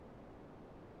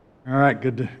All right,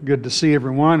 good to see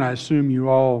everyone. I assume you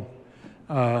all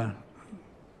got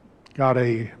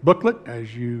a booklet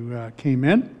as you came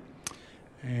in.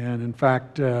 And in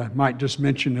fact, might just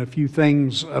mention a few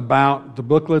things about the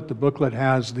booklet. The booklet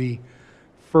has the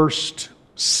first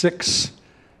six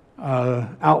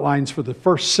outlines for the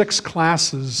first six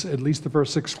classes, at least the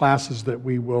first six classes that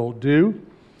we will do.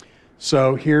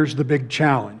 So here's the big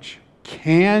challenge.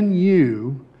 Can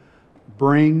you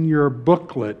bring your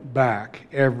booklet back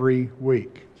every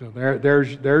week? So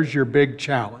there's your big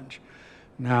challenge.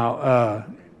 Now,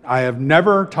 I have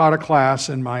never taught a class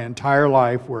in my entire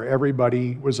life where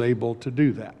everybody was able to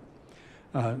do that.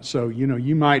 So,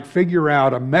 you might figure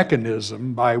out a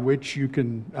mechanism by which you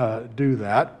can do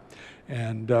that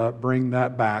and bring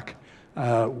that back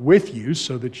with you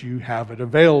so that you have it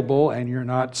available and you're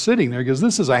not sitting there, because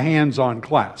this is a hands-on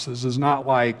class. This is not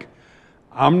like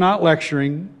I'm not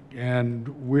lecturing and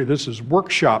this is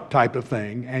workshop type of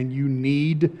thing, and you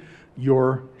need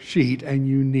your sheet and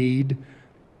you need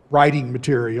writing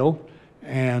material,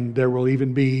 and there will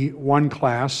even be one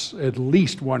class, at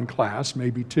least one class,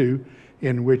 maybe two,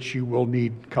 in which you will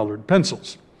need colored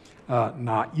pencils.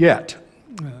 Not yet.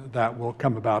 That will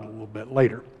come about a little bit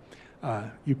later.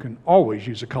 You can always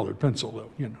use a colored pencil,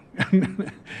 though,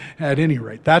 at any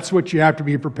rate. That's what you have to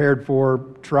be prepared for.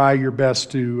 Try your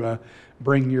best to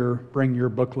bring your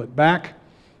booklet back,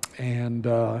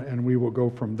 and we will go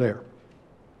from there.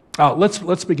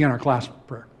 Let's begin our class with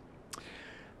prayer.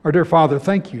 Our dear Father,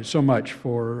 thank you so much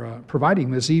for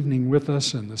providing this evening with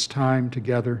us and this time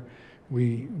together.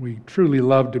 We truly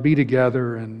love to be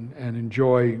together and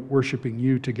enjoy worshiping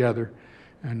you together,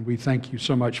 and we thank you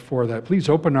so much for that. Please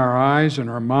open our eyes and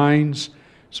our minds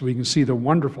so we can see the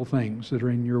wonderful things that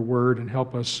are in your word, and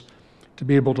help us to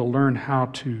be able to learn how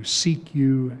to seek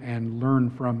you and learn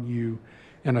from you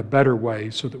in a better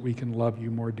way so that we can love you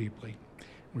more deeply.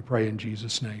 We pray in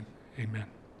Jesus' name. Amen.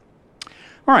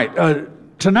 All right.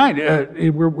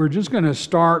 Tonight, we're just going to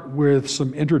start with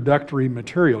some introductory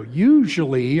material.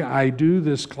 Usually, I do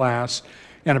this class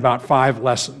in about 5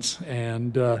 lessons,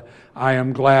 and I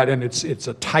am glad, and it's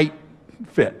a tight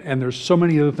fit, and there's so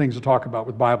many other things to talk about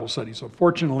with Bible study. So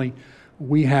fortunately,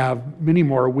 we have many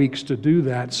more weeks to do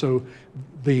that. So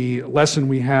the lesson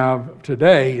we have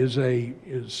today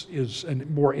is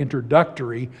more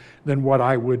introductory than what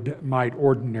I might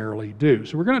ordinarily do.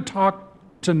 So we're going to talk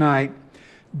tonight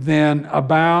then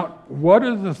about what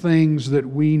are the things that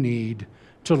we need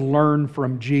to learn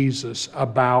from Jesus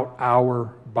about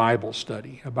our Bible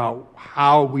study, about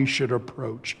how we should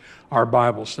approach our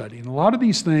Bible study. And a lot of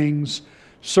these things,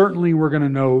 certainly we're going to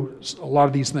know a lot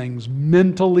of these things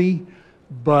mentally,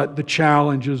 but the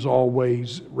challenge is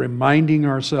always reminding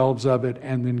ourselves of it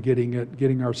and then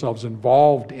getting ourselves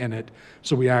involved in it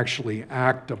so we actually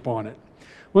act upon it.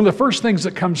 One of the first things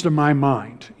that comes to my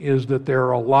mind is that there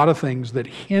are a lot of things that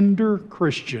hinder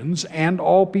Christians and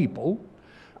all people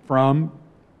from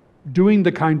doing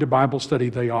the kind of Bible study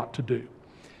they ought to do.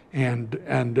 And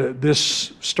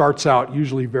this starts out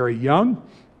usually very young,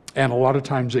 and a lot of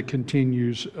times it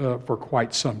continues for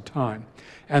quite some time.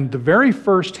 And the very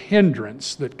first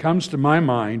hindrance that comes to my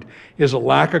mind is a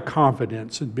lack of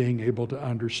confidence in being able to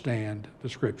understand the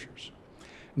Scriptures.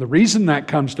 And the reason that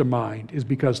comes to mind is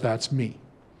because that's me.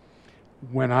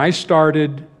 When I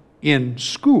started in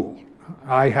school,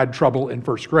 I had trouble in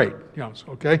first grade.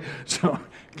 Okay? So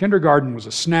kindergarten was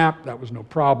a snap. That was no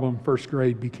problem. First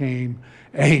grade became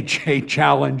a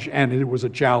challenge, and it was a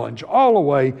challenge all the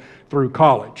way through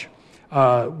college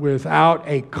without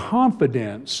a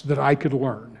confidence that I could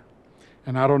learn.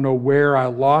 And I don't know where I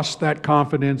lost that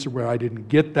confidence or where I didn't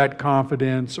get that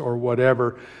confidence or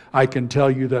whatever. I can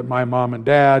tell you that my mom and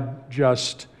dad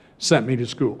just sent me to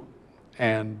school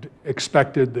and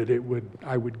expected that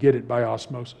I would get it by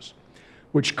osmosis,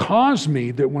 which caused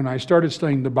me that when I started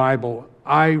studying the Bible,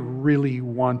 I really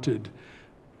wanted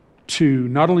to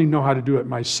not only know how to do it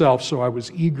myself, so I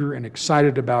was eager and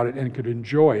excited about it and could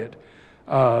enjoy it,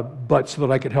 but so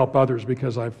that I could help others,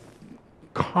 because I've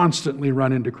constantly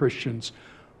run into Christians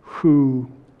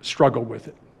who struggle with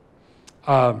it.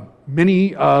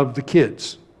 Many of the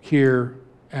kids here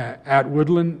at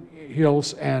Woodland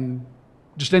Hills and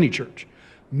just any church,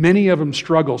 many of them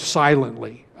struggle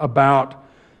silently about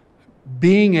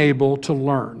being able to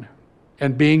learn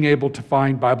and being able to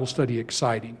find Bible study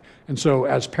exciting. And so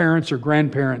as parents or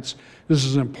grandparents, this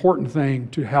is an important thing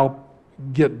to help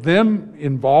get them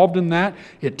involved in that.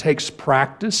 It takes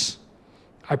practice.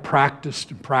 I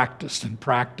practiced and practiced and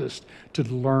practiced to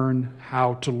learn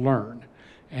how to learn.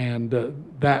 And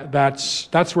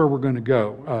that's where we're going to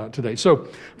go today. So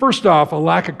first off, a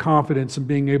lack of confidence in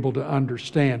being able to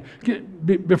understand.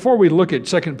 Before we look at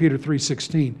 2 Peter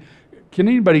 3:16, can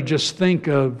anybody just think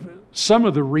of some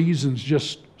of the reasons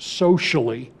just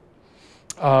socially,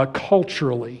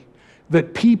 culturally,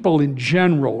 that people in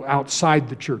general, outside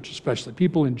the church especially,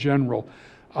 people in general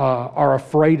are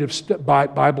afraid of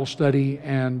Bible study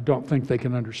and don't think they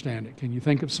can understand it? Can you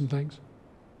think of some things?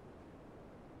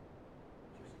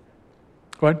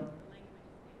 Go ahead.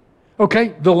 Okay,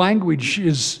 the language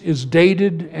is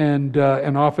dated and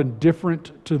often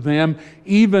different to them.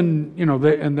 Even,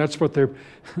 and that's what they're,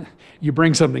 you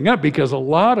bring something up because a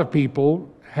lot of people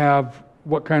have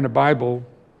what kind of Bible?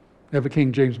 They have a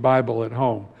King James Bible at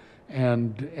home.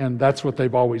 And that's what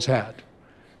they've always had.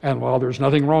 And while there's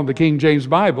nothing wrong with the King James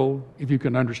Bible, if you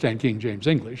can understand King James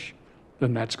English,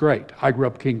 then that's great. I grew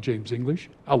up King James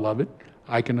English. I love it.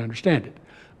 I can understand it.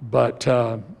 But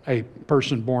a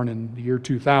person born in the year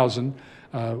 2000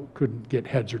 couldn't get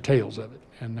heads or tails of it.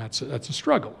 And that's a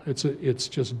struggle. It's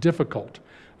just difficult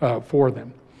for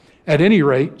them. At any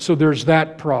rate, so there's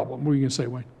that problem. What are you going to say,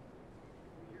 Wayne?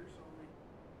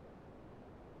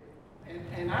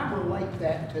 And I relate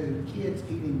that to kids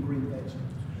eating green vegetables.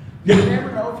 Yeah. You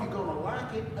never know if you're going to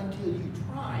like it until you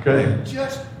try. Okay.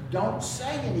 Just don't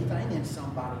say anything and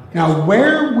somebody else. Now,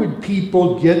 where would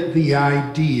people get the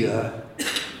idea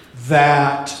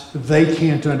that they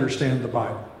can't understand the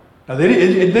Bible? Now,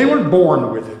 they weren't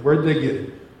born with it. Where did they get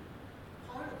it?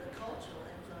 Part of the cultural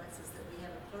influence is that we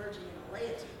have a clergy and a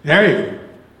laity. There you go.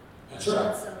 That's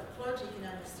right. So the clergy can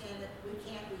understand it. We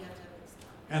can't. We have to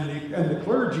explain. And the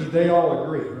clergy, they all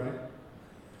agree, right?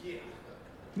 Yeah.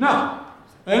 No,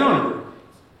 they don't agree.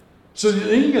 So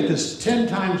then you get this 10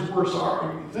 times worse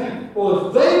argument. You think, well,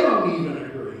 if they don't even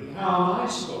agree, how am I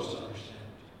supposed to understand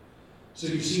it? So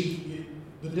you see,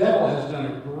 the devil has done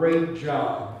a great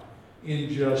job in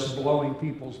just blowing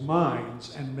people's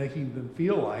minds and making them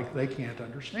feel like they can't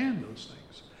understand those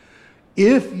things.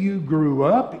 If you grew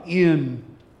up in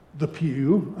the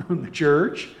pew, in the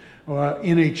church,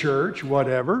 in a church,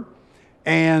 whatever,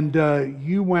 and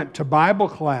you went to Bible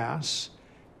class,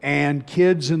 and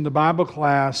kids in the Bible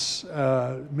class,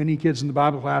 many kids in the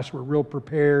Bible class were real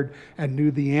prepared and knew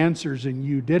the answers and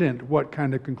you didn't, what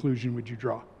kind of conclusion would you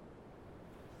draw?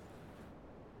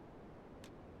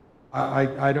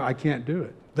 I can't do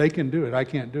it. They can do it. I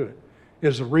can't do it.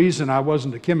 There's a reason I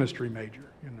wasn't a chemistry major,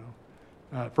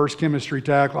 First chemistry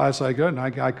class I got, and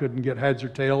I couldn't get heads or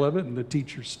tail of it, and the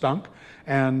teacher stunk.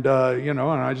 And, and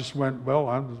I just went, well,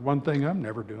 one thing I'm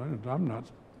never doing, I'm not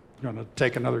going to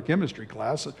take another chemistry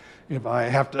class if I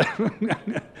have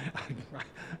to.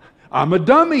 I'm a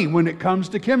dummy when it comes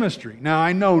to chemistry. Now,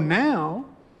 I know now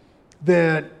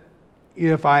that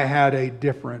if I had a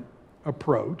different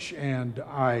approach and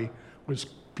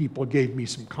people gave me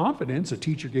some confidence, a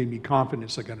teacher gave me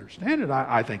confidence I could understand it,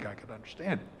 I think I could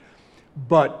understand it.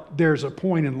 But there's a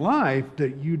point in life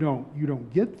that you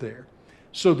don't get there.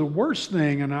 So the worst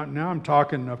thing, and now I'm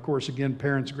talking, of course, again,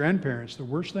 parents, grandparents, the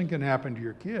worst thing can happen to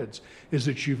your kids is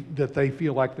that they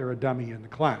feel like they're a dummy in the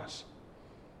class.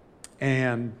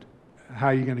 And how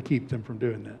are you going to keep them from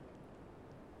doing that?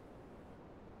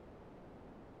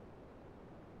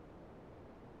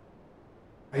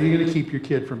 How are you going to keep your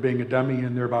kid from being a dummy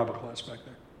in their Bible class back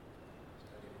there?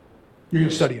 You're going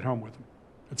to study at home with them.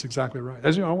 That's exactly right.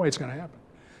 That's the only way it's going to happen.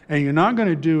 And you're not going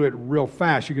to do it real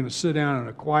fast. You're going to sit down in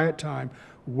a quiet time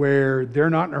where they're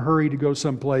not in a hurry to go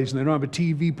someplace and they don't have a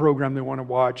TV program they want to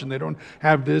watch and they don't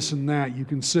have this and that. You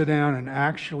can sit down and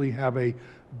actually have a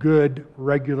good,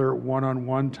 regular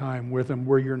one-on-one time with them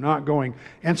where you're not going,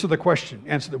 answer the question.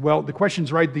 The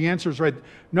question's right, the answer's right.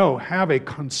 No, have a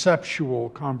conceptual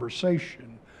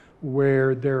conversation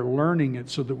where they're learning it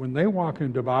so that when they walk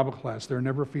into Bible class, they're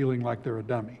never feeling like they're a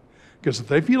dummy. Because if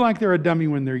they feel like they're a dummy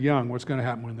when they're young, what's going to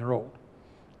happen when they're old?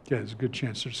 Okay, there's a good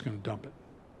chance they're just going to dump it.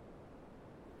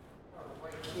 The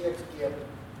way kids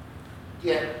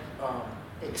get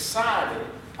excited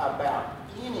about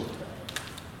anything,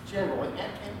 generally,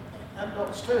 and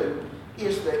adults too,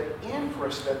 is the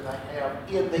interest that they have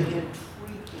in the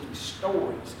intriguing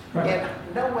stories. Right.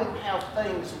 And knowing how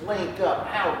things link up,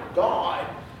 how God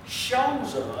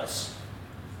shows us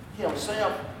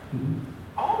Himself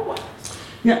always.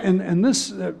 Yeah, and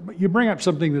this, you bring up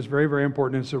something that's very, very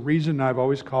important. It's the reason I've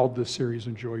always called this series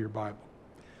Enjoy Your Bible.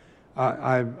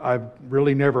 I've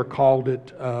really never called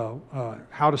it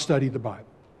How to Study the Bible.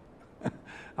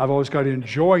 I've always got to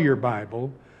enjoy your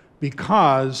Bible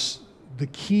because the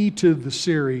key to the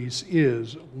series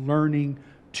is learning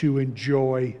to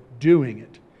enjoy doing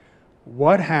it.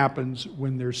 What happens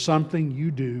when there's something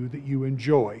you do that you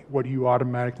enjoy? What do you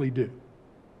automatically do?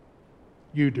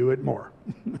 You do it more.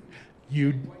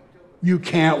 You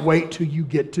can't wait till you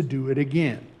get to do it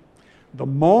again. The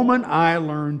moment I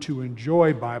learned to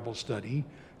enjoy Bible study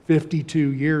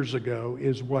 52 years ago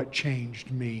is what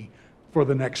changed me for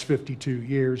the next 52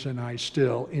 years, and I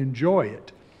still enjoy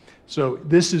it. So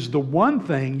this is the one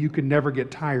thing you can never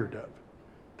get tired of.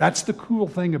 That's the cool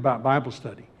thing about Bible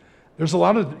study. There's a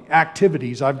lot of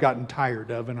activities I've gotten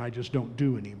tired of and I just don't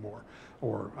do anymore,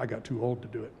 or I got too old to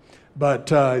do it. But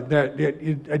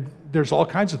there's all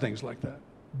kinds of things like that.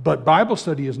 But Bible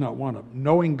study is not one of them.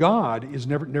 Knowing God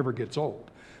never gets old.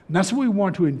 And that's what we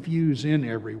want to infuse in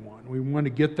everyone. We want to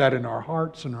get that in our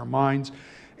hearts and our minds.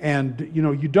 And,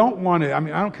 you don't want to, I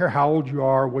don't care how old you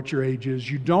are, what your age is,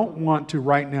 you don't want to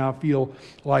right now feel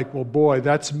like, well, boy,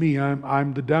 that's me,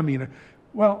 I'm the dummy.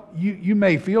 Well, you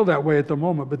may feel that way at the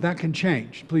moment, but that can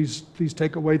change. Please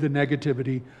take away the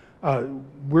negativity.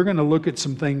 We're going to look at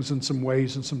some things and some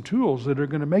ways and some tools that are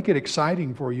going to make it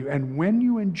exciting for you. And when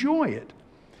you enjoy it,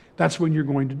 that's when you're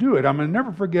going to do it. I'm going to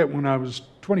never forget when I was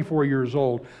 24 years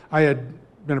old, I had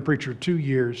been a preacher 2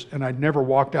 years, and I'd never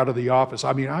walked out of the office.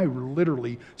 I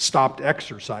literally stopped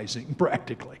exercising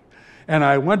practically. And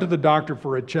I went to the doctor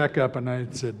for a checkup, and I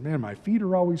said, man, my feet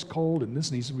are always cold, and this.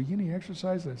 And he said, well, you get any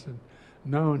exercise? I said,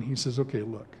 no. And he says, okay,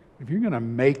 look, if you're going to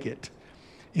make it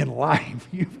in life,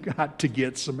 you've got to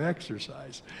get some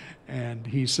exercise. And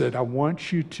he said, I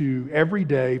want you to every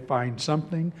day find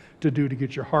something to do to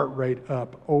get your heart rate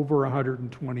up over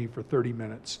 120 for 30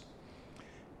 minutes.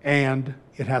 And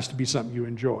it has to be something you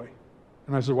enjoy.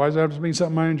 And I said, why does that have to be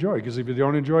something I enjoy? Because if you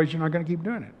don't enjoy it, you're not going to keep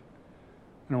doing it.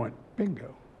 And I went,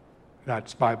 bingo.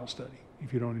 That's Bible study.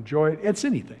 If you don't enjoy it, it's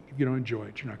anything. If you don't enjoy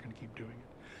it, you're not going to keep doing it.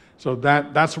 So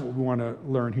that's what we want to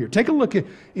learn here. Take a look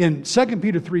in 2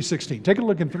 Peter 3:16. Take a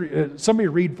look in somebody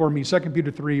read for me 2 Peter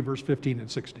 3, verse 15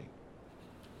 and 16.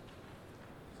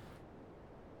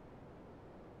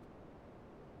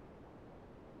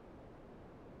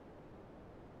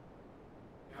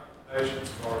 Patience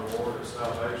of our Lord is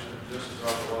salvation, just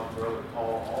as our beloved brother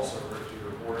Paul also wrote you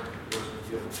according to the wisdom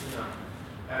given to him,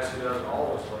 as he does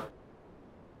all his letters.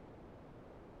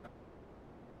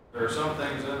 There are some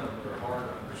things in them that are hard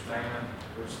to understand,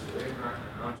 which the ignorant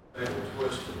and unstable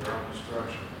twist to their own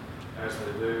destruction, as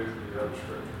they do the other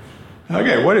scriptures.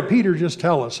 Okay, what did Peter just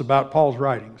tell us about Paul's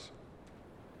writings?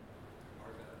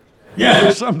 Yeah,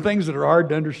 there's some things that are hard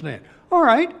to understand. All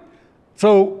right,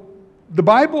 so the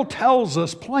Bible tells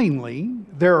us plainly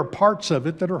there are parts of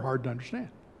it that are hard to understand.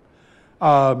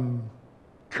 Paul,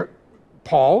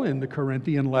 in the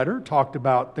Corinthian letter, talked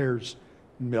about there's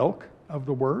milk of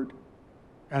the Word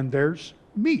and there's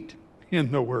meat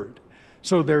in the Word.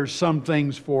 So there's some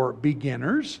things for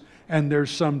beginners, and there's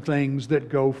some things that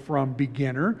go from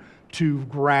beginner to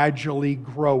gradually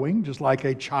growing, just like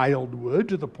a child would,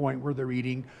 to the point where they're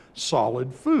eating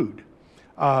solid food.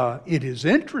 It is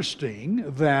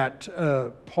interesting that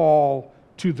Paul,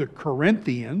 to the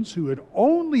Corinthians, who had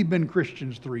only been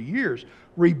Christians 3 years,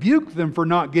 rebuked them for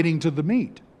not getting to the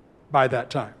meat by that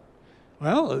time.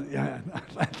 Well,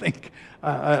 I think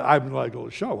I'm like,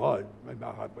 oh, well,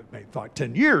 I may thought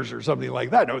 10 years or something like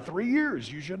that. No, 3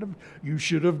 years. You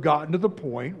should have gotten to the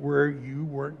point where you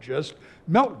weren't just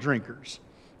milk drinkers,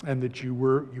 and that you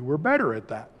were better at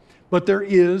that. But there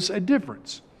is a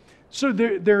difference. So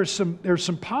there's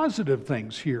some positive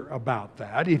things here about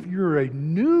that. If you're a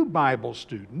new Bible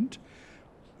student,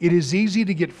 it is easy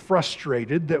to get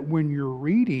frustrated that when you're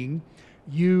reading,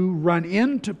 you run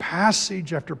into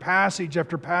passage after passage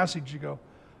after passage. You go,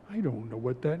 I don't know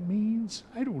what that means.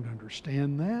 I don't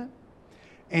understand that.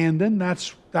 And then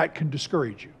that can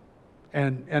discourage you,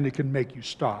 and it can make you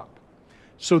stop.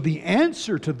 So the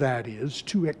answer to that is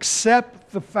to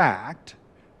accept the fact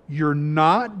you're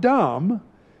not dumb,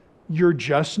 you're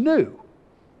just new.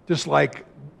 Just like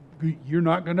you're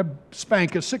not going to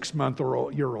spank a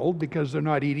 6-month-old because they're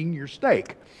not eating your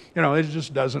steak. It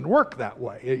just doesn't work that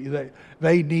way.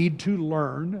 They need to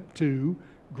learn to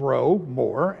grow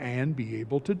more and be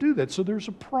able to do that. So there's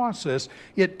a process.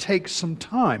 It takes some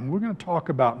time. We're going to talk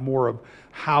about more of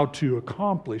how to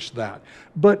accomplish that.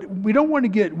 But we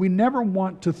never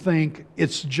want to think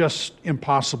it's just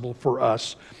impossible for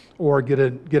us, or get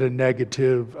a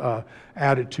negative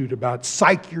attitude about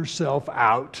psych yourself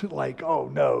out, like, oh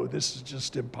no, this is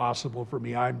just impossible for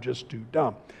me, I'm just too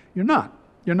dumb. You're not.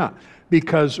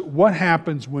 Because what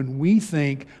happens when we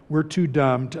think we're too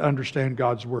dumb to understand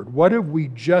God's Word? What have we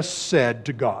just said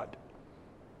to God?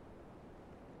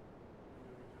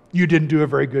 You didn't do a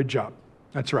very good job.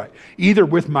 That's right. Either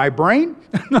with my brain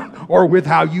or with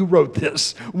how you wrote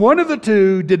this. One of the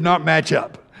two did not match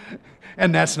up.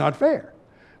 And that's not fair.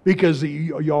 Because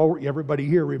everybody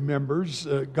here remembers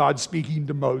God speaking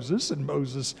to Moses, and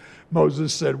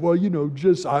Moses said, well,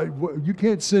 you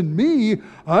can't send me.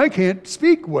 I can't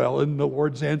speak well. And the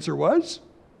Lord's answer was,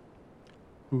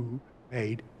 who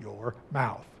made your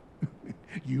mouth?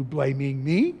 You blaming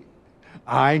me?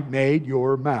 I made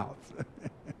your mouth.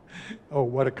 Oh,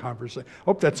 what a conversation!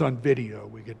 Hope that's on video.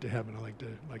 We get to heaven. I like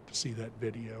to see that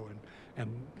video and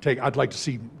I'd like to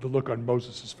see the look on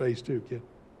Moses' face too, kid.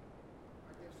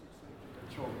 I guess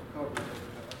these things sort of covered.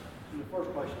 In the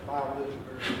first place, the Bible is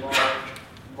a very large,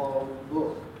 long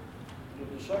book. And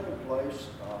in the second place,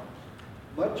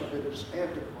 much of it is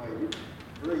antiquated,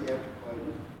 very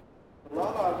antiquated. A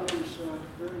lot of it is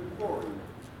very boring.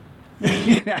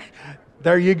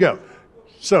 There you go.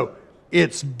 So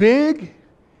it's big,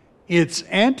 it's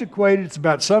antiquated, it's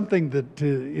about something that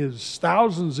is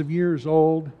thousands of years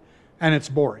old, and it's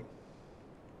boring.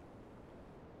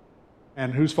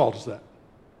 And whose fault is that?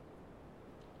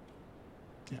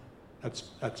 Yeah,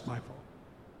 that's my fault.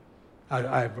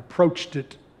 I've approached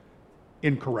it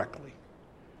incorrectly.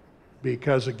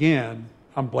 Because again,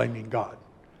 I'm blaming God.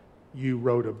 You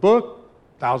wrote a book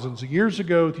thousands of years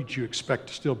ago that you expect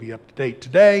to still be up to date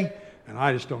today, and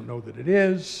I just don't know that it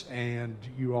is. And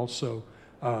you also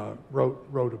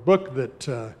wrote a book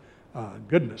that,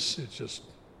 goodness, it's just,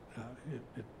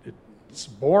 it's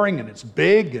boring and it's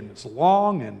big and it's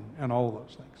long and all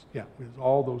those things. Yeah, it's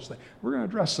all those things. We're going to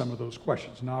address some of those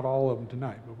questions. Not all of them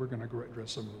tonight, but we're going to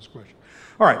address some of those questions.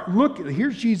 All right, look,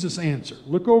 here's Jesus' answer.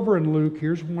 Look over in Luke.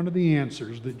 Here's one of the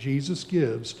answers that Jesus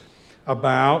gives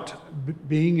about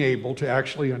being able to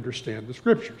actually understand the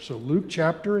Scripture. So Luke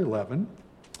chapter 11,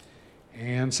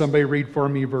 and somebody read for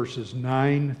me verses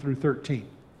 9 through 13.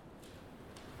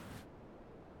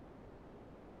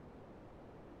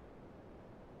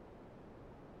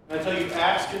 And I tell you,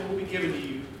 ask and it will be given to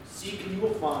you, seek and you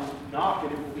will find, knock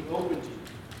and it will be opened to you.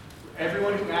 For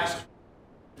everyone who asks,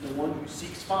 and the one who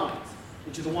seeks finds,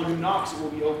 and to the one who knocks it will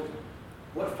be opened.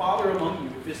 What father among you,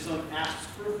 if his son asks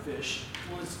for a fish,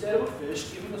 will instead of a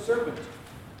fish give him a serpent?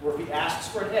 Or if he asks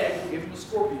for an egg, will give him a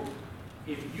scorpion?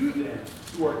 If you then,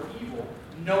 who are evil,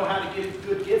 know how to give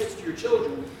good gifts to your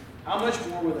children, how much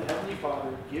more will the Heavenly Father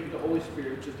give the Holy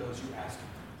Spirit to those who ask him?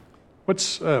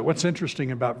 What's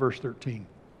interesting about verse 13?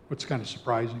 What's kind of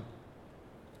surprising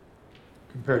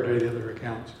compared to the other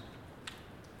accounts?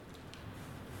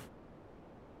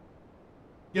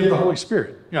 Give the Holy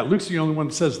Spirit. Yeah, Luke's the only one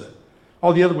that says that.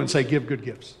 All the other ones say give good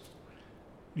gifts.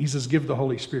 He says give the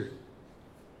Holy Spirit.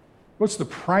 What's the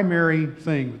primary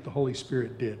thing that the Holy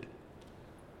Spirit did?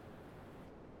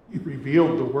 He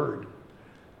revealed the Word.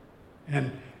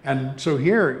 And so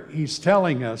here he's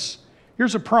telling us,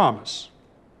 here's a promise.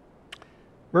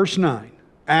 Verse 9,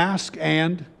 ask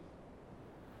and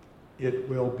it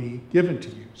will be given to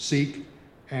you. Seek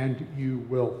and you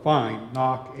will find.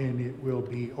 Knock and it will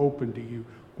be open to you.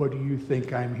 What do you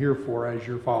think I'm here for as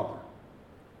your Father?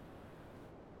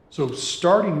 So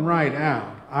starting right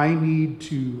out, I need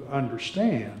to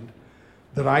understand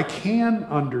that I can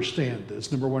understand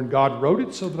this. Number one, God wrote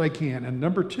it so that I can. And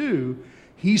number two,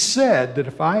 He said that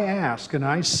if I ask and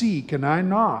I seek and I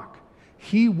knock,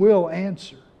 He will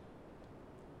answer.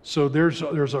 So there's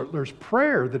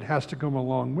prayer that has to come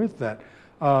along with that.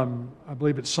 I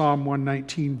believe it's Psalm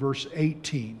 119, verse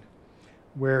 18,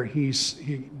 where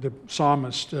the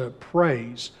psalmist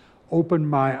prays, open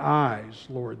my eyes,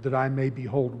 Lord, that I may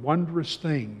behold wondrous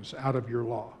things out of your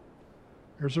law.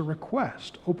 There's a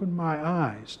request. Open my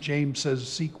eyes. James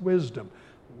says, seek wisdom.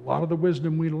 A lot of the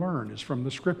wisdom we learn is from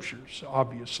the Scriptures,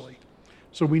 obviously.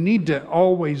 So we need to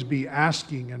always be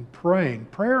asking and praying.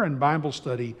 Prayer and Bible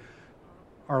study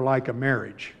are like a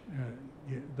marriage.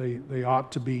 They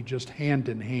ought to be just hand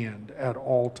in hand at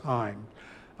all times.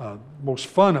 Most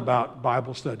fun about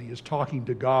Bible study is talking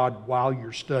to God while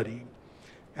you're studying,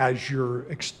 as you're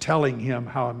telling Him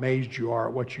how amazed you are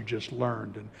at what you just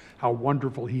learned and how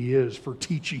wonderful He is for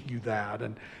teaching you that.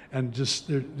 And just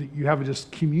you have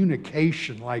just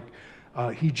communication like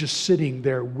He's just sitting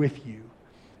there with you.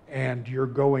 And you're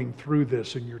going through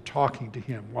this and you're talking to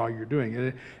Him while you're doing it.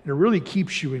 And it really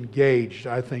keeps you engaged,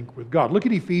 I think, with God. Look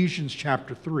at Ephesians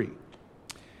chapter 3.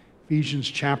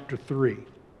 Ephesians chapter 3.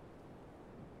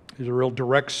 There's a real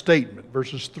direct statement,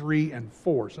 verses 3 and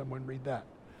 4. Someone read that.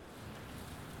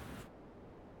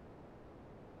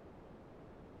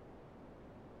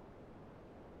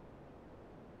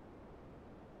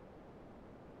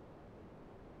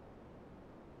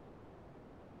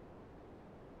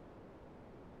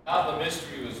 Now the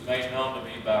mystery was made known to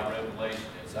me by revelation,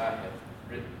 as I have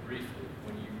written briefly.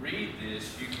 When you read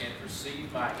this, you can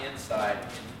perceive my insight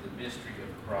into the mystery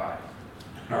of Christ.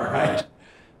 All right.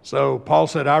 So Paul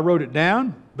said, I wrote it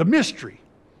down, the mystery.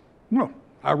 No,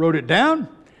 I wrote it down,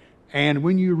 and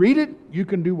when you read it, you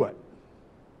can do what?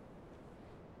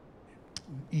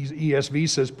 ESV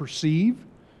says perceive.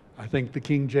 I think the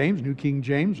King James, New King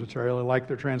James, which I really like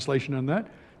their translation on that,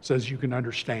 says you can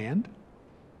understand.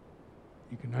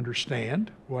 You can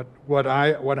understand what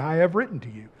I have written to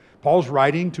you. Paul's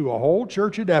writing to a whole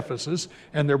church at Ephesus,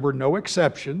 and there were no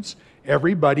exceptions.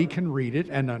 Everybody can read it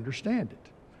and understand it.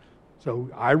 So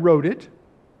I wrote it.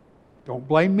 Don't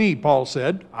blame me, Paul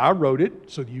said. I wrote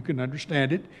it so that you can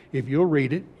understand it. If you'll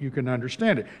read it, you can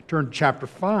understand it. Turn to chapter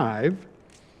 5,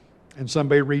 and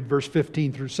somebody read verse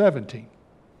 15 through 17.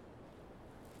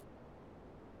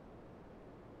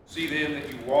 See then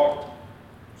that you walk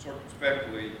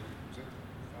circumspectly,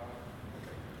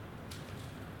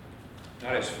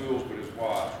 not as fools but as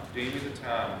wise, redeeming the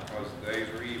time because the days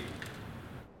are evil.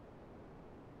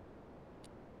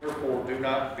 Therefore, do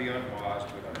not be unwise,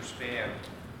 but understand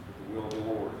the will of the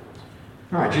Lord.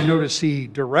 All right, you notice he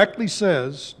directly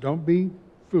says, don't be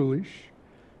foolish,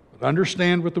 but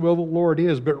understand what the will of the Lord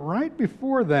is. But right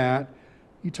before that,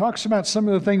 he talks about some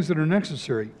of the things that are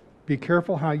necessary. Be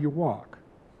careful how you walk.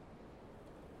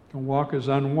 Don't walk as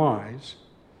unwise.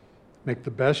 Make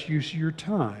the best use of your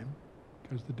time,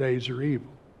 because the days are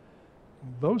evil.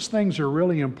 Those things are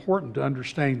really important to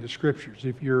understanding the Scriptures.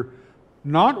 If you're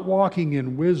not walking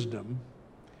in wisdom,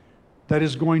 that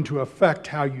is going to affect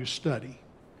how you study.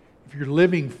 If you're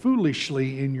living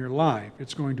foolishly in your life,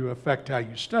 it's going to affect how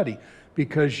you study,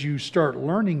 because you start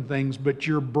learning things, but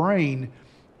your brain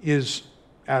is,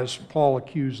 as Paul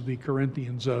accused the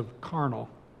Corinthians of, carnal.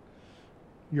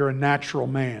 You're a natural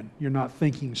man. You're not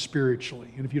thinking spiritually.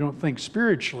 And if you don't think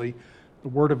spiritually, the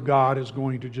Word of God is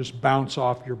going to just bounce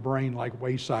off your brain like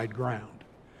wayside ground.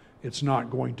 It's not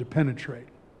going to penetrate.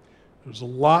 There's a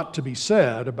lot to be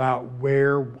said about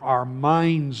where our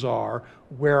minds are,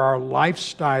 where our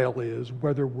lifestyle is,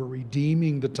 whether we're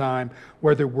redeeming the time,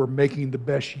 whether we're making the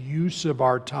best use of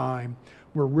our time.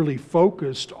 We're really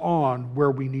focused on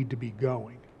where we need to be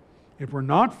going. If we're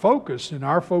not focused and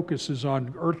our focus is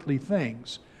on earthly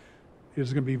things,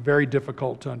 it's going to be very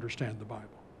difficult to understand the Bible.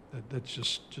 That's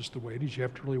just the way it is. You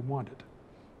have to really want it.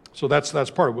 So that's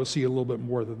part of it. We'll see a little bit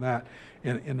more than that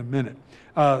in a minute.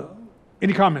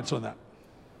 Any comments on that?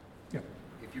 Yeah.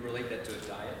 If you relate that to a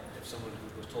diet, if someone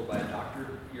was told by a doctor,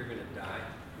 you're going to die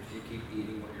if you keep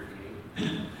eating what you're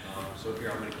eating. So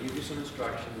here, I'm going to give you some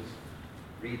instructions.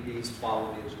 Read these,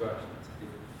 follow the instructions.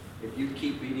 If you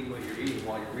keep eating what you're eating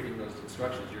while you're reading those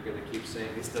instructions, you're going to keep saying,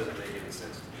 this doesn't make any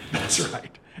sense to me. That's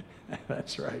right.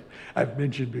 That's right. I've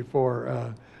mentioned before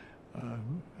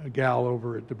a gal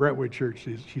over at the Brentwood Church.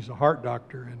 She's a heart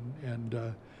doctor,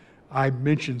 and I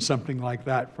mentioned something like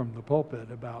that from the pulpit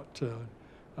about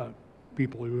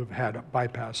people who have had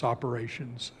bypass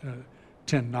operations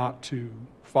tend not to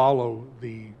follow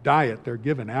the diet they're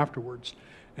given afterwards.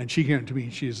 And she came to me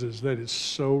and she says, that is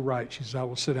so right. She says, I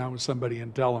will sit down with somebody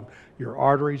and tell them, your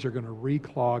arteries are going to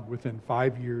reclog within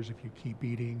 5 years if you keep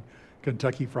eating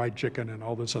Kentucky Fried Chicken and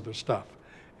all this other stuff.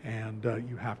 And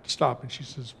you have to stop. And she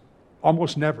says,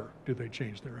 almost never do they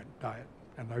change their diet.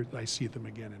 And I see them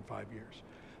again in 5 years.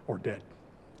 Or dead.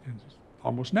 And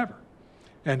almost never.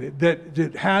 And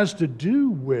it has to do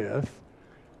with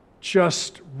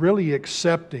just really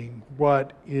accepting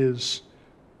what is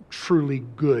truly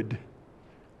good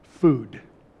food.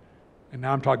 And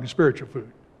now I'm talking spiritual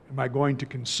food. Am I going to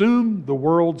consume the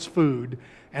world's food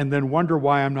and then wonder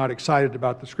why I'm not excited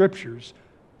about the Scriptures?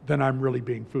 Then I'm really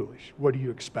being foolish. What do you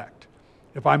expect?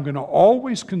 If I'm going to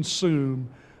always consume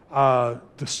the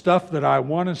stuff that I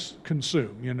want to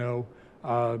consume,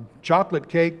 chocolate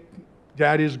cake,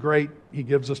 Dad is great. He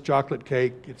gives us chocolate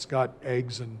cake. It's got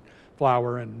eggs and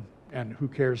flour and who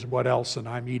cares what else, and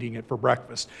I'm eating it for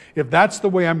breakfast. If that's the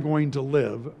way I'm going to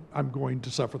live, I'm going to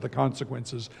suffer the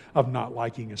consequences of not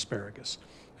liking asparagus.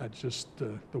 That's just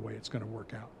the way it's going to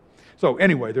work out. So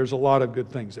anyway, there's a lot of good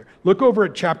things there. Look over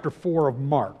at chapter 4 of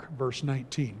Mark, verse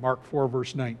 19. Mark 4,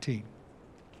 verse 19.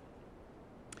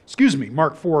 Excuse me,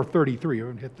 Mark 4:33. I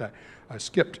haven't hit that. I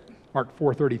skipped Mark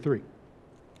 4:33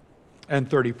 and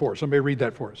 34. Somebody read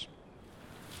that for us.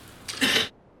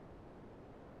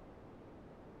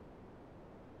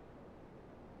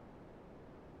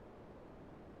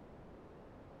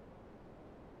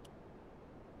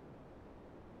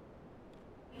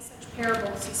 In such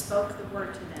parables he spoke the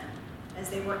word to them, as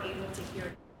they were able to hear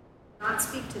it. Not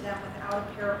speak to them without a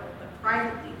parable, but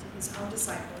privately to his own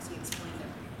disciples he explained them.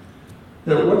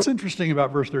 Now, what's interesting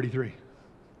about verse 33?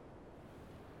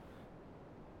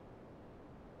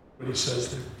 What he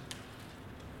says there.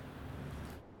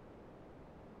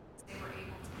 They were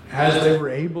able to. As they were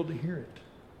able to hear it.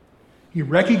 He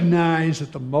recognized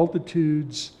that the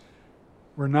multitudes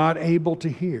were not able to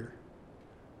hear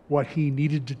what he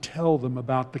needed to tell them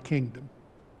about the kingdom.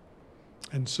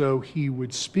 And so he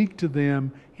would speak to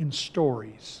them in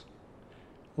stories,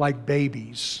 like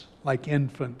babies, like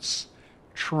infants,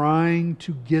 trying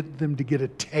to get them to get a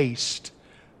taste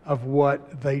of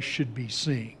what they should be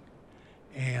seeing.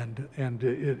 And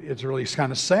it's really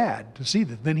kind of sad to see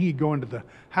that. Then he'd go into the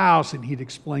house and he'd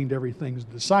explain everything to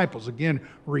the disciples. Again,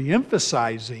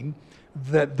 re-emphasizing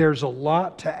that there's a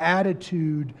lot to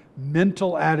attitude,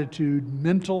 mental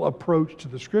approach to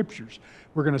the Scriptures.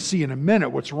 We're going to see in a minute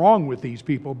what's wrong with these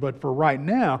people, but for right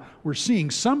now, we're seeing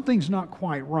something's not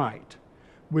quite right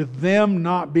with them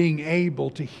not being able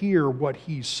to hear what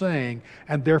he's saying,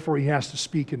 and therefore he has to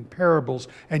speak in parables,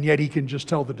 and yet he can just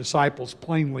tell the disciples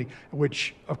plainly,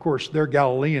 which, of course, they're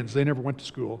Galileans. They never went to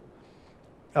school.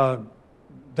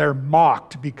 They're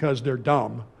mocked because they're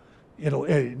dumb.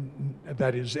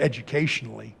 That is,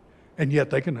 educationally, and yet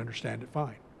they can understand it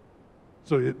fine.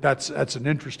 So that's an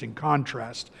interesting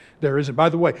contrast. There isn't. By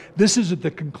the way, this is at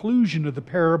the conclusion of the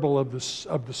parable of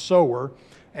the sower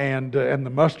and the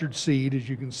mustard seed, as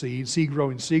you can see, seed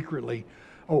growing secretly.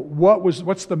 Oh,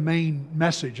 what's the main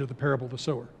message of the parable of the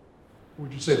sower? What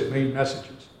would you say the main message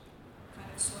is? What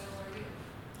kind of soil are you?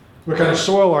 What kind of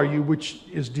soil are you? Which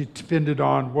is dependent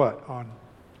on what? On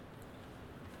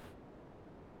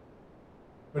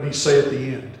what did he say at the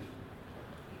end?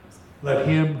 Let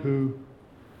him who...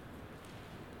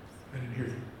 I didn't hear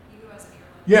you. He who has an ear,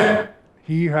 let him Yeah.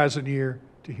 He who has an ear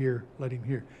to hear, let him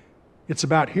hear. It's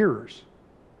about hearers.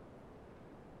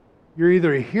 You're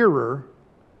either a hearer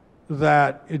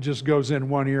that it just goes in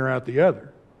one ear out the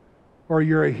other, or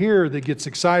you're a hearer that gets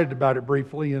excited about it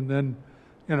briefly and then,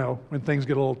 when things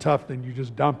get a little tough, then you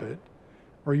just dump it.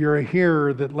 Or you're a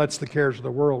hearer that lets the cares of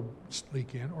the world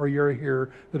leak in, or you're a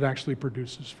hearer that actually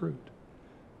produces fruit.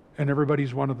 And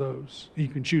everybody's one of those. You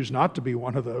can choose not to be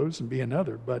one of those and be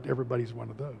another, but everybody's one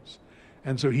of those.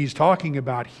 And so he's talking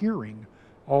about hearing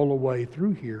all the way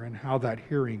through here and how that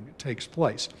hearing takes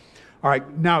place. All right,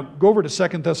 now go over to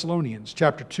 2 Thessalonians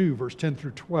chapter 2, verse 10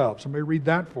 through 12. Somebody read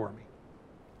that for me.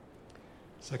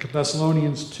 2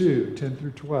 Thessalonians 2, 10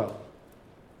 through 12.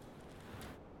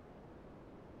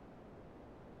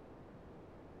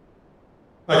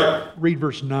 Read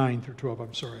verse 9 through 12.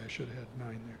 I'm sorry, I should have had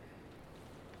 9 there.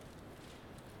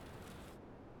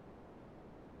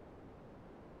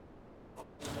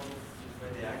 By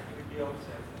the activity of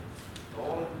Satan,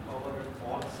 all power and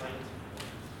all signs,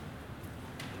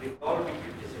 with all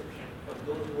wicked deception for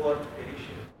those who are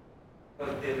perishing,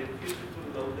 because they refuse to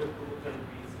love the truth and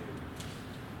be saved.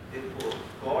 Therefore,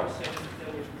 God sends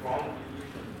them a strong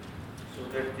delusion, so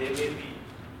that they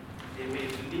may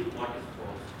believe what is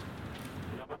false.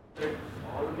 Not that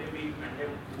all may be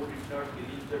condemned who did not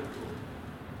believe the truth,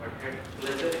 but had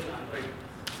pleasure in unrighteousness.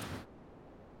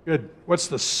 Good. What's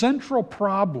the central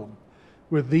problem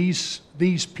with these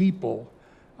people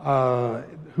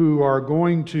who are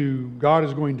God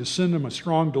is going to send them a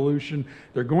strong delusion.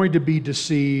 They're going to be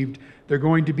deceived. They're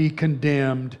going to be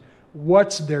condemned.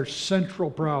 What's their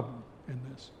central problem in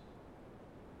this?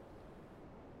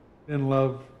 Then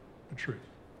love the truth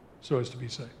so as to be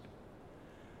saved.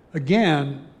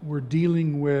 Again, we're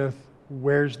dealing with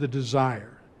where's the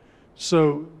desire.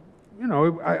 So,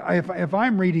 if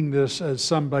I'm reading this as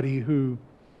somebody who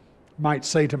might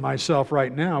say to myself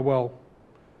right now, well,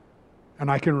 and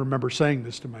I can remember saying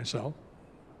this to myself,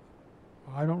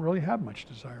 I don't really have much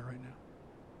desire right now.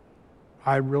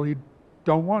 I really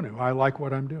don't want to. I like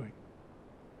what I'm doing.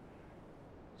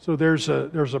 So there's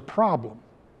a problem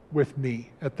with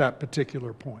me at that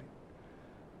particular point.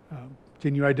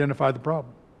 Can you identify the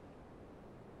problem?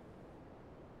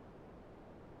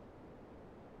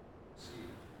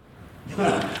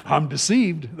 I'm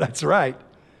deceived, that's right.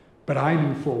 But I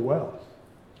knew full well.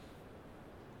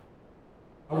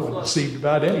 I wasn't deceived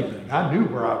about anything. I knew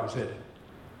where I was headed.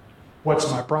 What's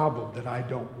my problem that I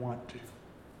don't want to?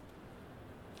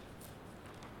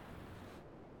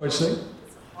 What do you say?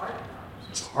 It's a hard problem.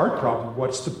 It's a hard problem.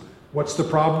 What's the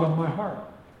problem in my heart?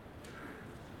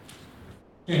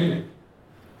 Led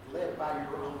by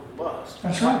your own lust.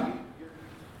 That's right.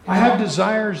 I have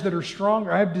desires that are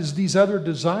stronger. I have these other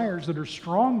desires that are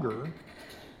stronger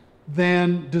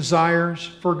than desires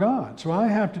for God. So I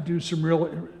have to do some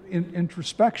real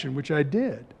introspection, which I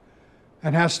did,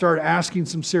 and have to start asking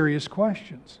some serious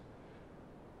questions.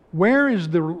 Where is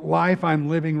the life I'm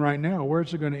living right now?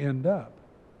 Where's it going to end up?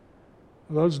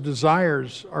 Those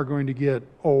desires are going to get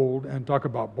old, and talk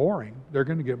about boring. They're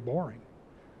going to get boring.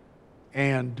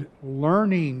 and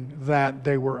learning that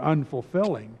they were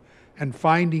unfulfilling and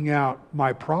finding out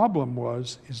my problem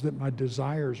is that my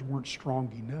desires weren't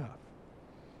strong enough.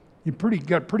 You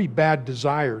got pretty bad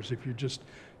desires if you're just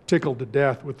tickled to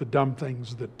death with the dumb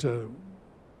things that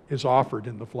is offered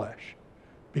in the flesh,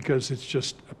 because it's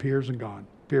just appears and gone,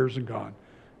 appears and gone.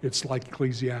 It's like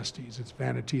Ecclesiastes. It's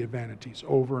vanity of vanities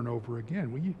over and over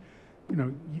again. Well,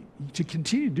 to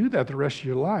continue to do that the rest of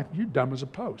your life, you're dumb as a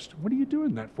post. What are you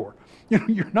doing that for?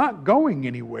 You're not going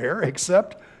anywhere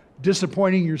except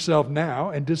disappointing yourself now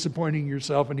and disappointing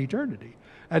yourself in eternity.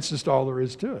 That's just all there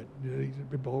is to it.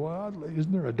 People, well,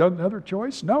 isn't there another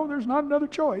choice? No, there's not another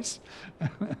choice.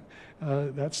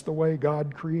 That's the way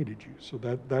God created you. So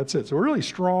that's it. So a really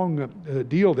strong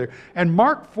deal there. And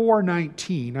Mark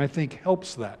 4:19, I think,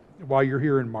 helps that. While you're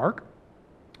here in Mark,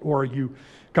 or you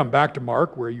come back to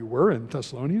Mark where you were in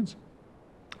Thessalonians.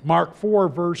 Mark 4,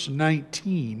 verse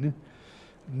 19,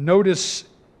 notice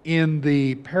in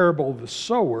the parable of the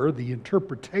sower, the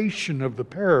interpretation of the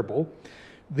parable,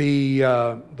 the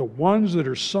ones that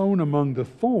are sown among the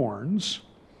thorns,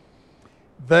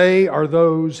 they are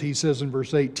those, he says in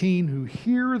verse 18, who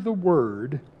hear the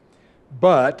word,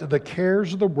 but the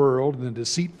cares of the world and the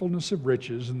deceitfulness of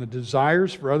riches and the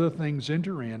desires for other things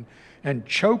enter in and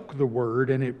choke the word,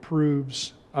 and it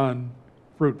proves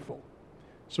unfruitful.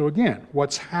 So again,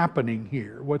 what's happening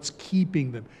here? What's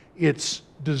keeping them? It's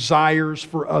desires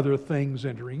for other things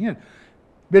entering in.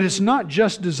 But it's not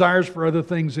just desires for other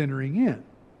things entering in.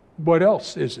 What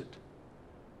else is it?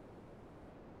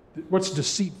 What's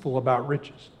deceitful about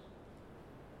riches?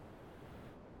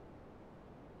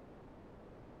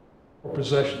 Or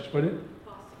possessions, what is it?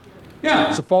 Yeah,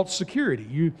 it's a false security.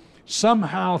 You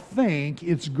somehow think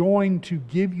it's going to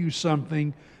give you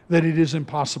something that it is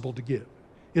impossible to give.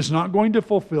 It's not going to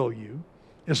fulfill you.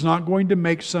 It's not going to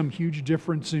make some huge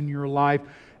difference in your life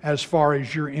as far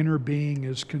as your inner being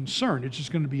is concerned. It's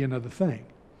just going to be another thing.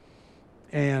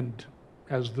 And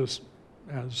as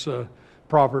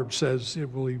Proverbs says,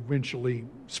 it will eventually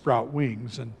sprout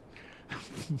wings and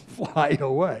fly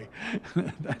away.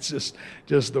 That's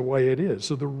just the way it is.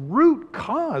 So the root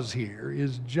cause here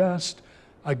is just,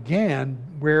 again,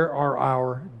 where are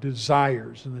our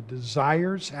desires? And the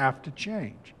desires have to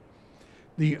change.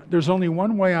 There's only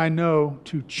one way I know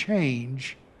to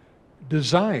change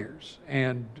desires,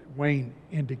 and Wayne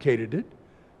indicated it.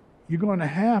 You're going to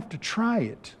have to try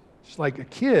it. It's like a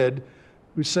kid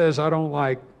who says, I don't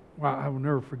like, well, I will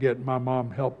never forget, my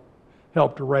mom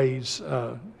helped raise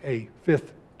a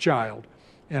fifth child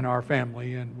in our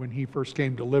family, and when he first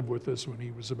came to live with us when he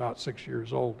was about 6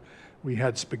 years old, we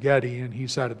had spaghetti, and he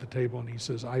sat at the table and he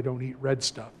says, I don't eat red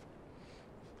stuff.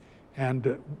 And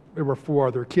there were 4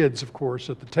 other kids, of course,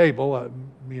 at the table,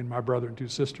 me and my brother and 2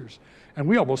 sisters. And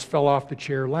we almost fell off the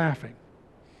chair laughing.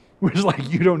 It was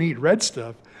like, you don't eat red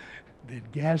stuff. Then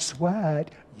guess what?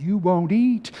 You won't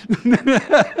eat.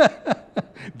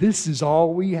 This is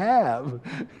all we have.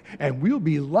 And we'll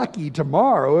be lucky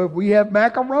tomorrow if we have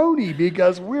macaroni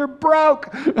because we're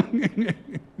broke.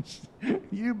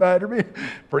 You better be.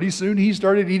 Pretty soon he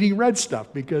started eating red stuff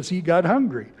because he got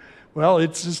hungry. Well,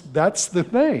 it's just, that's the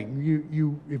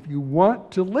thing. If you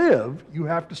want to live, you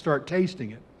have to start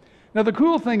tasting it. Now, the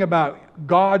cool thing about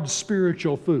God's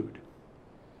spiritual food,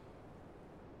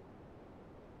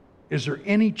 is there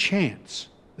any chance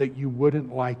that you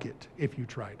wouldn't like it if you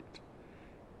tried it?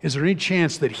 Is there any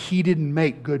chance that He didn't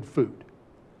make good food?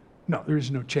 No, there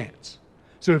is no chance.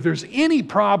 So if there's any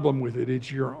problem with it, it's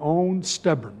your own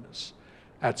stubbornness.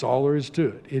 That's all there is to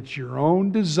it. It's your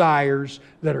own desires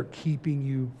that are keeping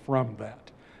you from that.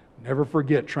 Never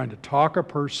forget trying to talk a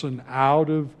person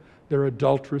out of their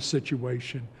adulterous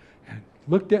situation and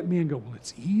looked at me and go, well,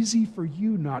 it's easy for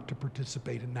you not to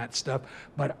participate in that stuff,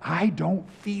 but I don't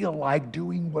feel like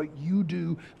doing what you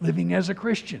do living as a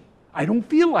Christian. I don't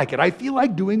feel like it. I feel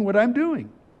like doing what I'm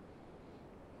doing.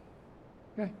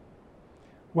 Okay.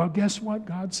 Well, guess what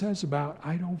God says about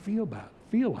I don't feel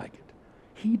like it.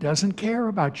 He doesn't care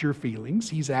about your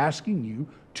feelings. He's asking you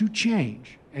to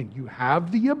change. And you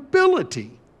have the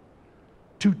ability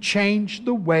to change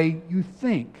the way you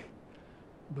think.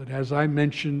 But as I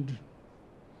mentioned,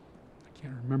 I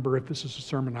can't remember if this is a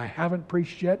sermon I haven't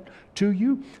preached yet to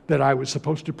you, that I was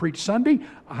supposed to preach Sunday.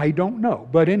 I don't know.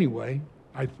 But anyway,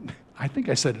 I think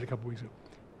I said it a couple weeks ago.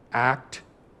 Act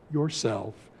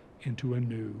yourself into a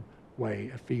new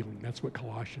way of feeling. That's what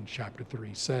Colossians chapter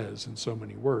 3 says in so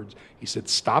many words. He said,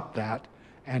 stop that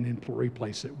and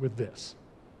replace it with this.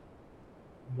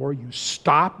 The more you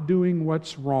stop doing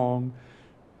what's wrong,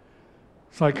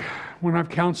 it's like when I've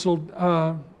counseled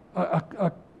a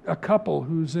couple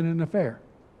who's in an affair.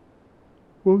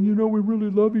 well, you know, we really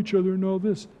love each other and all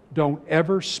this. Don't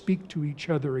ever speak to each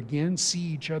other again, see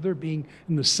each other, being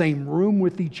in the same room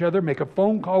with each other, make a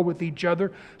phone call with each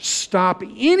other, stop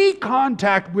any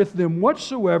contact with them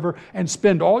whatsoever, and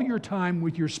spend all your time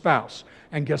with your spouse.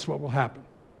 And guess what will happen?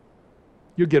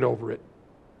 You'll get over it.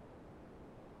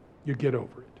 You'll get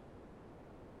over it.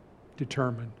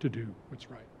 Determined to do what's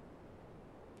right.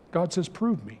 God says,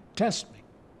 prove me, test me.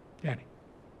 Danny.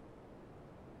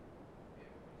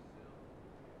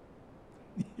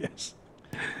 Yes.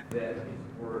 That is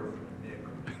worth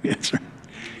nickel. That's right.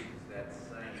 That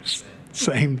same thing.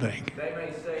 Same thing. They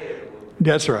may say it a little bit,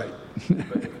 That's right. but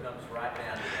it comes right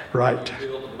down to that. Right. You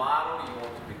build a model you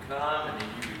want to become, and then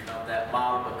you become that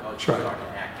model because That's you right. start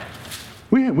to act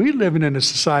like it. We living in a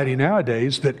society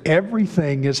nowadays that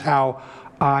everything is how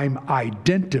I'm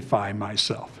identify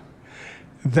myself.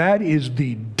 That is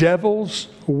the devil's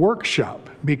workshop,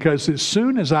 because as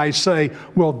soon as I say,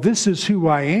 well, this is who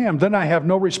I am, then I have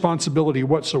no responsibility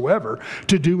whatsoever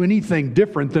to do anything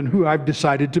different than who I've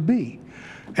decided to be.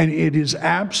 And it is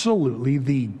absolutely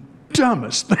the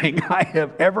dumbest thing I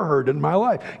have ever heard in my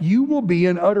life. You will be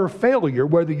an utter failure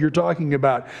whether you're talking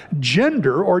about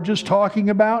gender or just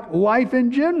talking about life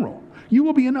in general. You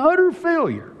will be an utter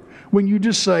failure when you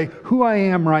just say, who I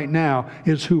am right now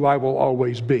is who I will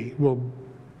always be. Well,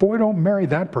 boy, don't marry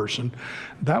that person.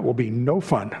 That will be no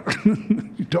fun.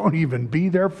 Don't even be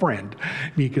their friend,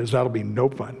 because that'll be no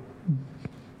fun.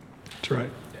 That's right.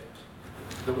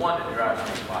 The one that drives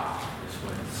me wild is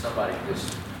when somebody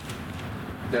just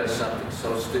does something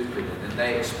so stupid, and then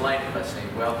they explain it by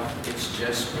saying, well, it's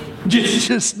just me. It's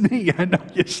just me. I know.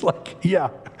 It's like, yeah,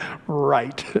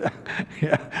 right.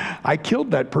 Yeah, I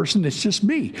killed that person. It's just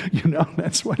me. You know,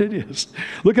 that's what it is.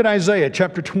 Look at Isaiah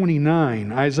chapter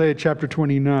 29. Isaiah chapter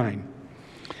 29.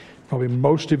 Probably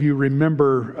most of you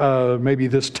remember maybe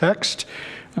this text.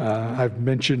 I've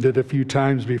mentioned it a few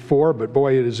times before, but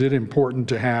boy, is it important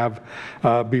to have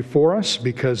before us,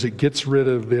 because it gets rid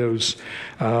of those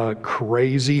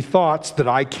crazy thoughts that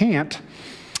I can't.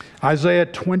 Isaiah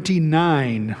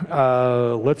 29,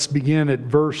 let's begin at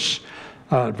verse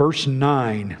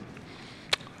 9.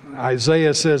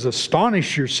 Isaiah says,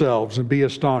 astonish yourselves and be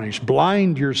astonished.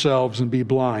 Blind yourselves and be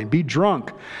blind. Be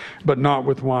drunk, but not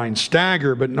with wine.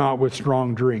 Stagger, but not with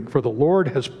strong drink. For the Lord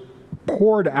has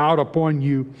poured out upon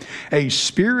you a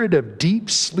spirit of deep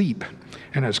sleep,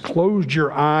 and has closed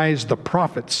your eyes, the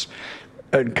prophets,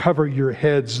 and cover your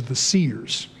heads, the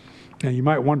seers. And you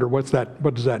might wonder, what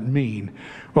does that mean?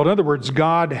 Well, in other words,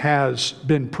 God has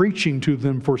been preaching to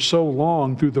them for so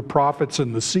long through the prophets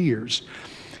and the seers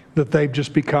that they've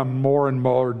just become more and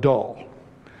more dull.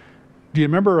 Do you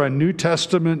remember a New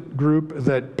Testament group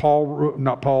that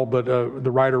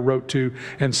the writer wrote to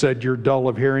and said, you're dull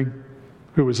of hearing?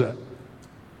 Who was that?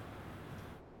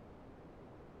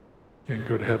 You can't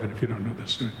go to heaven if you don't know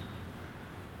this.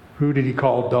 Who did he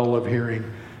call dull of hearing?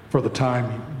 For the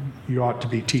time you ought to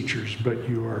be teachers, but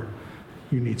you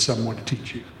need someone to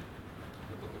teach you.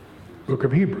 Book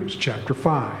of Hebrews, chapter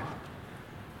 5.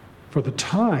 For the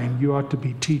time you ought to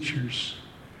be teachers,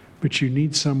 but you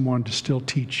need someone to still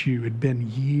teach you. It had been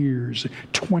years,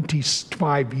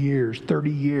 25 years,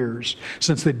 30 years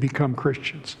since they'd become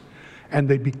Christians. And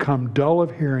they'd become dull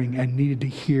of hearing and needed to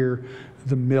hear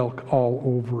the milk all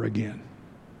over again.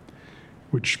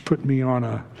 Which put me on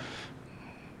a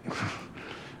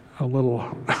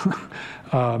little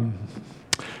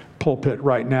pulpit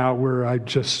right now where I'm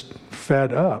just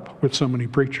fed up with so many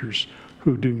preachers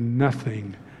who do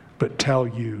nothing but tell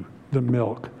you the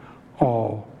milk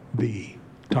all the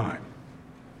time.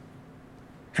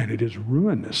 And it is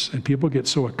ruinous. And people get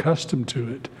so accustomed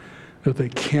to it that they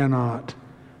cannot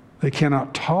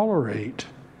tolerate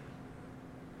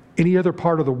any other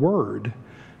part of the word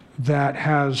that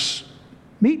has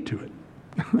meat to it.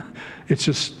 It's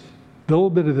just a little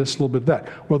bit of this, a little bit of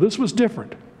that. Well, this was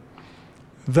different.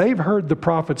 They've heard the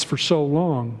prophets for so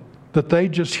long that they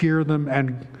just hear them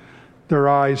and their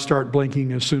eyes start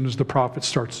blinking as soon as the prophet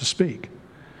starts to speak.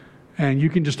 And you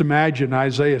can just imagine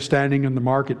Isaiah standing in the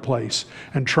marketplace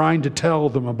and trying to tell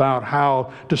them about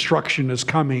how destruction is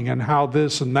coming and how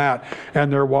this and that.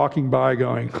 And they're walking by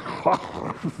going,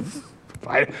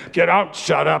 get out,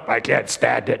 shut up, I can't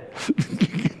stand it.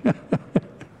 Well,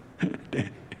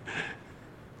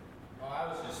 I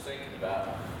was just thinking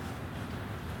about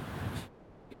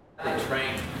how they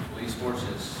train police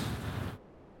forces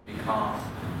to be calm.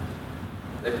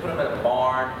 They put them at a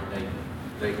barn and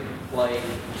they play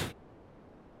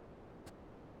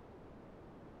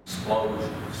explosions,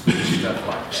 stuff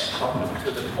like that,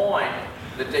 to the point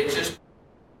that they just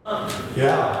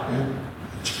Yeah.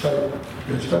 It's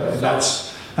better.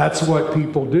 And That's what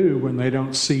people do when they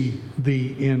don't see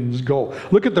the end goal.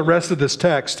 Look at the rest of this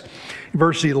text.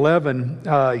 Verse 11,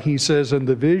 he says, "And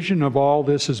the vision of all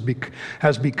this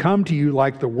has become to you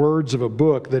like the words of a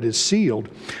book that is sealed.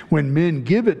 When men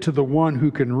give it to the one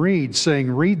who can read, saying,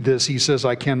 'Read this,' he says,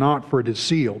 'I cannot, for it is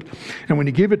sealed.' And when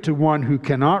you give it to one who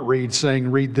cannot read,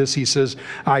 saying, 'Read this,' he says,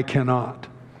 'I cannot.'"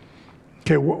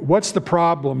 Okay, what's the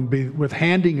problem with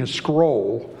handing a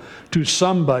scroll to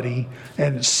somebody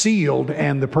and it's sealed,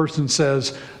 and the person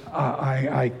says,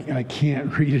 I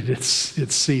can't read it,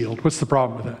 it's sealed"? What's the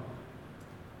problem with that?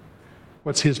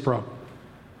 What's his problem?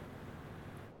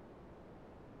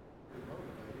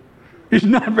 He's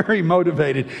not very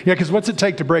motivated. Yeah, because what's it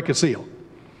take to break a seal?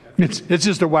 It's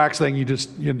just a wax thing.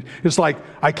 It's like,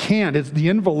 I can't. The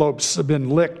envelopes have been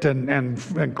licked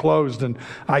and closed, and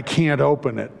I can't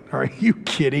open it. Are you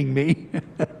kidding me?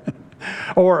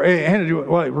 Or, hey,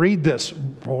 well, read this.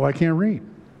 Well, I can't read.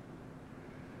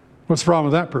 What's the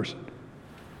problem with that person?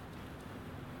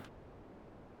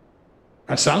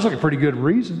 That sounds like a pretty good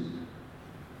reason.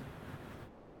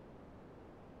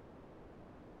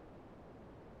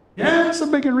 Yes,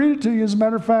 somebody can read it to you. As a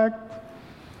matter of fact,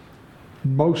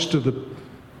 most of the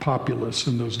populace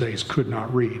in those days could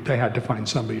not read. They had to find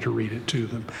somebody to read it to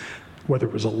them, whether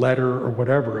it was a letter or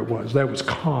whatever it was. That was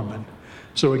common.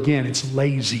 So again, it's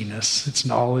laziness. It's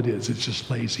not all it is. It's just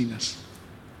laziness.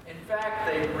 In fact,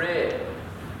 they read.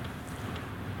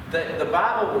 The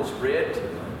Bible was read to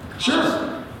them.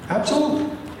 Sure, absolutely.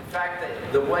 In fact,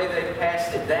 the way they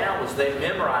passed it down was they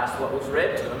memorized what was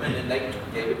read to them, and then they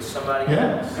gave it to somebody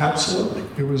else. Yeah, absolutely.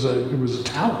 It was a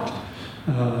talent.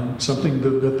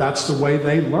 Something that's the way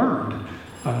they learned.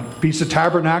 Feast of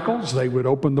Tabernacles, they would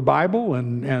open the Bible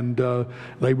and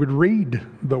they would read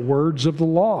the words of the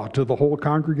law to the whole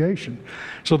congregation.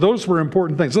 So those were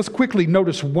important things. Let's quickly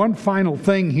notice one final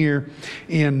thing here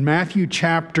in Matthew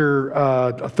chapter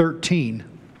 13.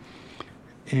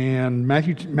 And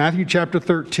Matthew chapter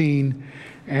 13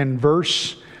 and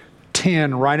verse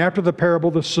 10, right after the parable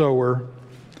of the sower,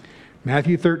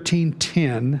 Matthew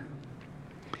 13:10.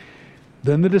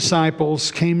 Then the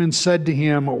disciples came and said to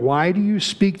him, "Why do you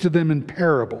speak to them in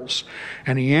parables?"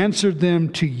 And he answered them,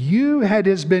 "To you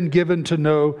has been given to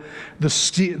know the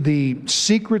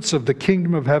secrets of the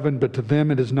kingdom of heaven, but to them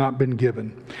it has not been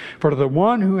given. For to the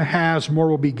one who has, more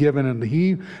will be given, and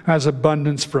he has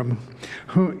abundance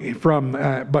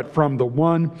but from the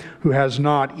one who has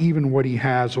not, even what he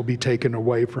has will be taken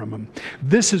away from him.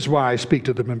 This is why I speak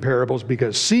to them in parables,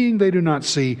 because seeing they do not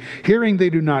see, hearing they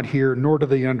do not hear, nor do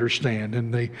they understand."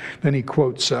 And then he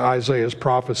quotes Isaiah's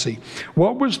prophecy.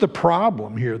 What was the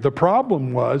problem here? The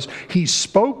problem was he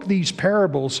spoke these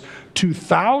parables to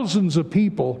thousands of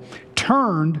people,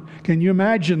 turned, can you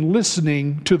imagine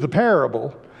listening to the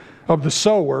parable of the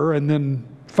sower and then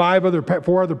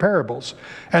four other parables,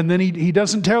 and then he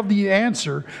doesn't tell the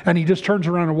answer, and he just turns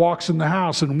around and walks in the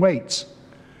house and waits.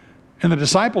 And the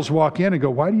disciples walk in and go,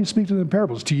 "Why do you speak to them in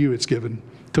parables? To you it's given,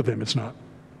 to them it's not."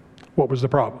 What was the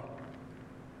problem?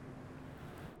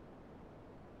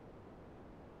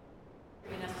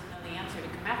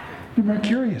 They weren't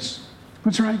curious.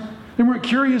 That's right. They weren't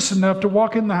curious enough to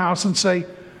walk in the house and say,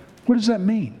 "What does that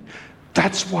mean?"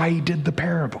 That's why he did the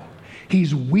parable.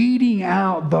 He's weeding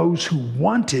out those who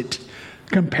want it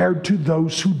compared to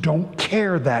those who don't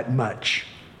care that much.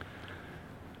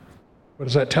 What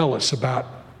does that tell us about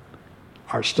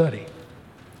our study?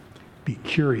 Be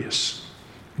curious.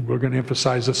 We're going to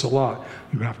emphasize this a lot.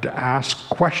 You have to ask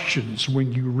questions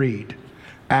when you read.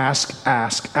 Ask,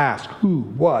 ask, ask. Who,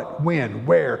 what, when,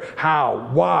 where, how,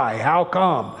 why, how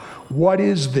come? What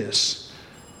is this?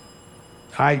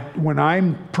 When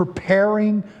I'm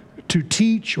preparing to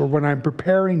teach, or when I'm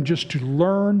preparing just to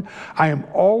learn, I am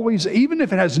always, even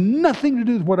if it has nothing to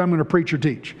do with what I'm going to preach or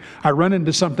teach, I run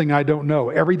into something I don't know.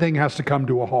 Everything has to come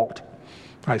to a halt.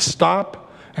 I stop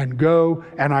and go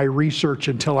and I research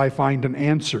until I find an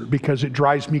answer, because it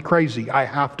drives me crazy. I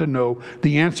have to know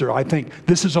the answer. I think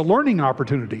this is a learning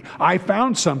opportunity. I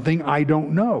found something I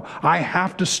don't know. I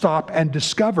have to stop and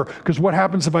discover, because what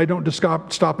happens if I don't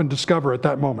stop and discover at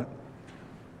that moment?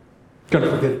 Gonna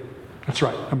forget it. That's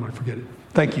right, I'm gonna forget it.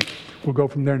 Thank you. We'll go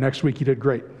from there next week. You did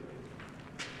great.